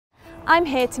I'm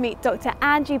here to meet Dr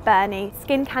Andrew Birnie,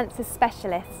 skin cancer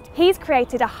specialist. He's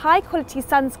created a high quality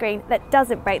sunscreen that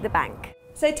doesn't break the bank.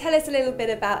 So tell us a little bit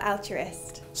about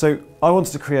Altruist. So I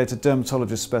wanted to create a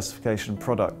dermatologist specification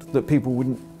product that people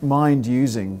wouldn't mind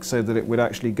using so that it would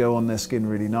actually go on their skin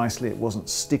really nicely, it wasn't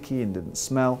sticky and didn't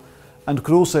smell, and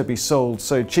could also be sold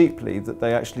so cheaply that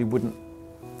they actually wouldn't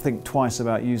think twice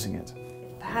about using it.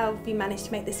 How have you managed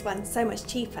to make this one so much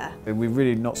cheaper? We're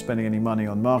really not spending any money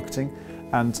on marketing,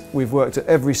 and we've worked at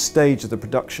every stage of the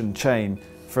production chain,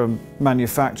 from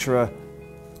manufacturer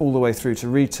all the way through to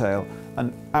retail,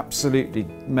 and absolutely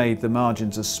made the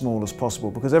margins as small as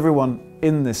possible, because everyone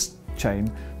in this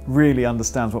chain really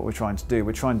understands what we're trying to do.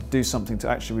 We're trying to do something to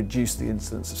actually reduce the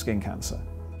incidence of skin cancer.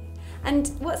 And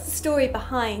what's the story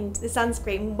behind the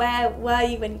sunscreen? Where were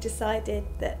you when you decided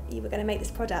that you were going to make this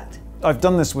product? I've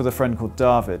done this with a friend called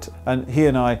David, and he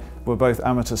and I were both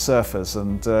amateur surfers,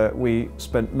 and we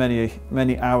spent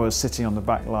many hours sitting on the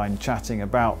back line chatting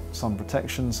about sun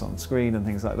protection, sunscreen and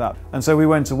things like that. And so we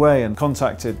went away and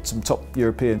contacted some top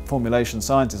European formulation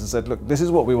scientists and said, look, this is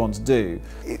what we want to do.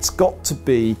 It's got to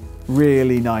be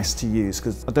really nice to use,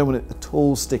 because I don't want it at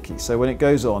all sticky. So when it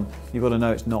goes on, you've got to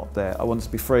know it's not there. I want it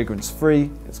to be fragrance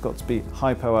free. It's got to be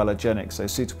hypoallergenic, so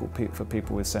suitable for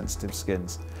people with sensitive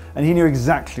skins. And he knew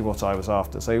exactly what I was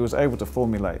after, so he was able to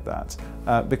formulate that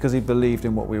because he believed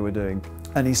in what we were doing.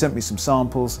 And he sent me some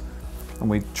samples, and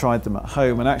we tried them at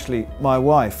home. And actually, my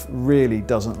wife really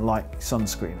doesn't like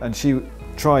sunscreen, and she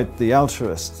tried the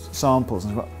Altruist samples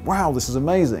and was like, wow, this is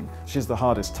amazing. She's the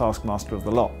hardest taskmaster of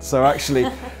the lot. So actually,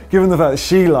 given the fact that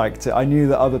she liked it, I knew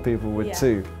that other people would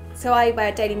too. So I wear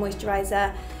a daily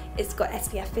moisturiser. It's got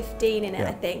SPF 15 in it,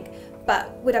 I think.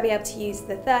 But would I be able to use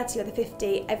the 30 or the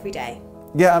 50 every day?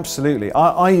 Yeah, absolutely.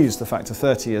 I use the Factor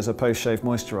 30 as a post-shave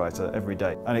moisturiser every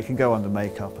day, and it can go under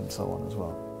makeup and so on as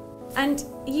well. And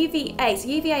UVA, so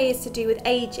UVA is to do with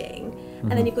ageing,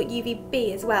 and then you've got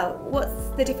UVB as well. What's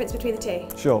the difference between the two?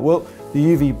 Sure, well, the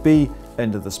UVB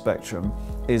end of the spectrum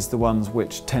is the ones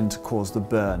which tend to cause the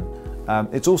burn.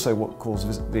 It's also what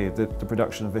causes the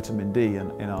production of vitamin D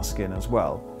in our skin as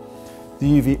well. The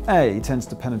UVA tends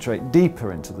to penetrate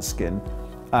deeper into the skin,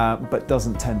 but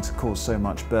doesn't tend to cause so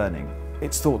much burning.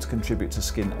 It's thought to contribute to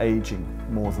skin ageing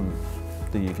more than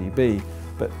the UVB,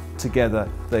 but together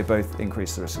they both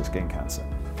increase the risk of skin cancer.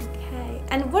 Okay,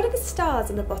 and what are the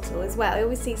stars on the bottle as well? I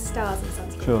always see stars in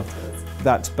sunscreen bottles.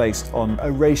 That's based on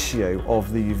a ratio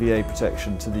of the UVA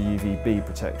protection to the UVB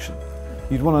protection.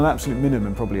 You'd want an absolute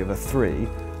minimum probably of a 3,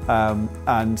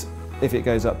 and if it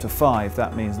goes up to 5,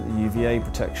 that means that the UVA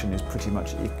protection is pretty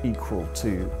much equal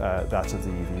to that of the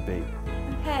UVB.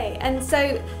 Okay, and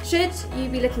so should you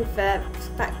be looking for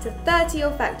factor 30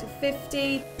 or factor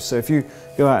 50? So if you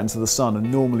go out into the sun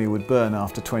and normally would burn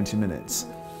after 20 minutes,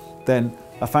 then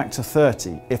a factor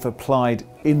 30, if applied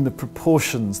in the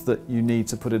proportions that you need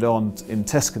to put it on in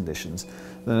test conditions,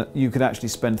 then you could actually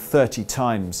spend 30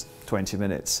 times 20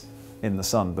 minutes in the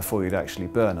sun before you'd actually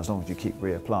burn, as long as you keep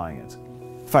reapplying it.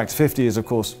 Factor 50 is of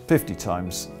course 50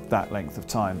 times that length of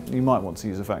time. You might want to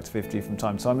use a factor 50 from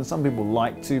time to time, and some people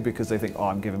like to because they think, oh,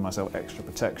 I'm giving myself extra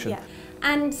protection. Yeah.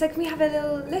 And so can we have a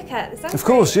little look at the sunscreen? Of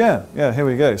course, yeah, here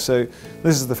we go. So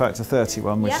this is the factor 30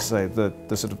 one, which is the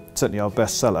sort of certainly our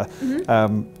best seller.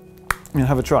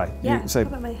 Have a try. Yeah. You say,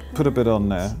 put a bit on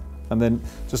there, and then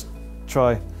just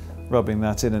try rubbing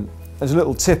that in. And there's a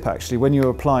little tip actually when you're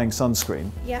applying sunscreen,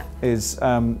 is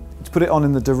to put it on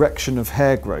in the direction of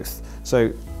hair growth.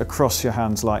 So across your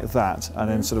hands like that, and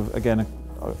then sort of again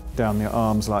down your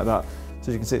arms like that.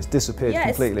 So you can see it's disappeared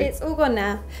completely. It's all gone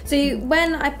now. So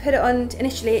when I put it on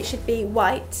initially, it should be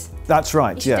white. That's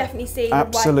right. You should definitely see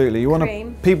absolutely. The white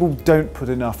cream. People don't put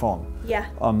enough on. Yeah.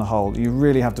 On the whole, you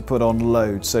really have to put on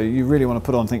loads. So you really want to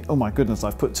put on, think, oh my goodness,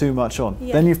 I've put too much on.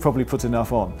 Yeah. Then you've probably put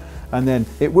enough on, and then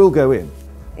it will go in.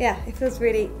 Yeah, it feels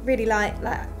really, really light.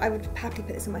 Like I would happily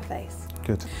put this on my face.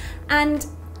 Good. And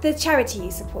the charity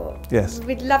you support. Yes.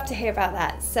 We'd love to hear about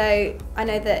that. So I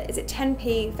know that, is it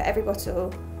 10p for every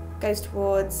bottle goes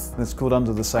towards? It's called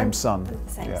Under the Same Sun. Under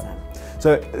the Same Sun.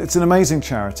 So it's an amazing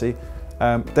charity.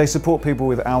 They support people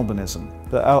with albinism.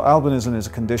 Albinism is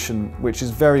a condition which is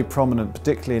very prominent,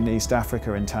 particularly in East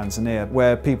Africa and Tanzania,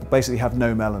 where people basically have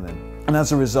no melanin. And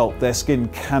as a result, their skin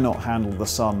cannot handle the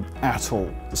sun at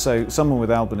all. So someone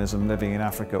with albinism living in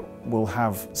Africa will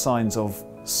have signs of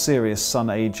serious sun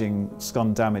aging,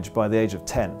 sun damage by the age of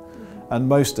 10, and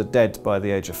most are dead by the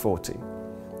age of 40.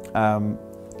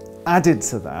 Added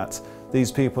to that,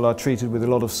 these people are treated with a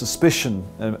lot of suspicion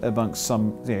amongst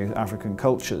some African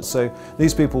cultures. So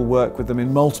these people work with them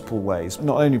in multiple ways,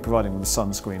 not only providing them with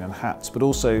sunscreen and hats, but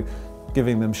also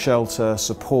giving them shelter,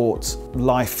 support,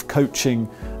 life coaching,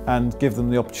 and give them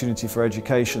the opportunity for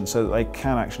education so that they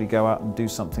can actually go out and do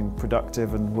something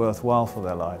productive and worthwhile for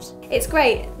their lives. It's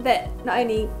great that not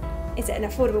only is it an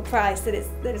affordable price, that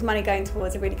it's money going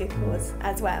towards a really good cause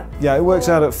as well. Yeah, it works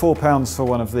out at £4 for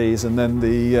one of these, and then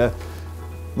the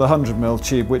 100ml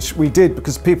tube, which we did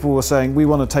because people were saying we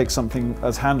want to take something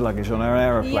as hand luggage on our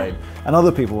aeroplane, and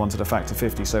other people wanted a factor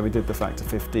 50, so we did the factor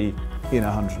 50 in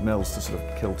 100ml to sort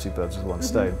of kill two birds with one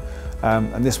stone.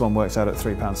 And this one works out at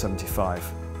 £3.75.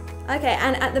 Okay,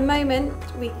 and at the moment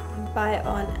we can buy it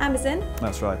on Amazon.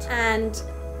 That's right. And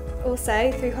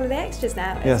also through Holiday Extras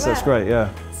now as Yes, well. that's great, yeah.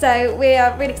 So we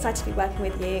are really excited to be working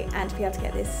with you and to be able to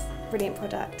get this brilliant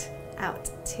product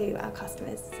out to our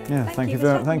customers. So yeah, thank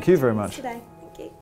you very much. Today.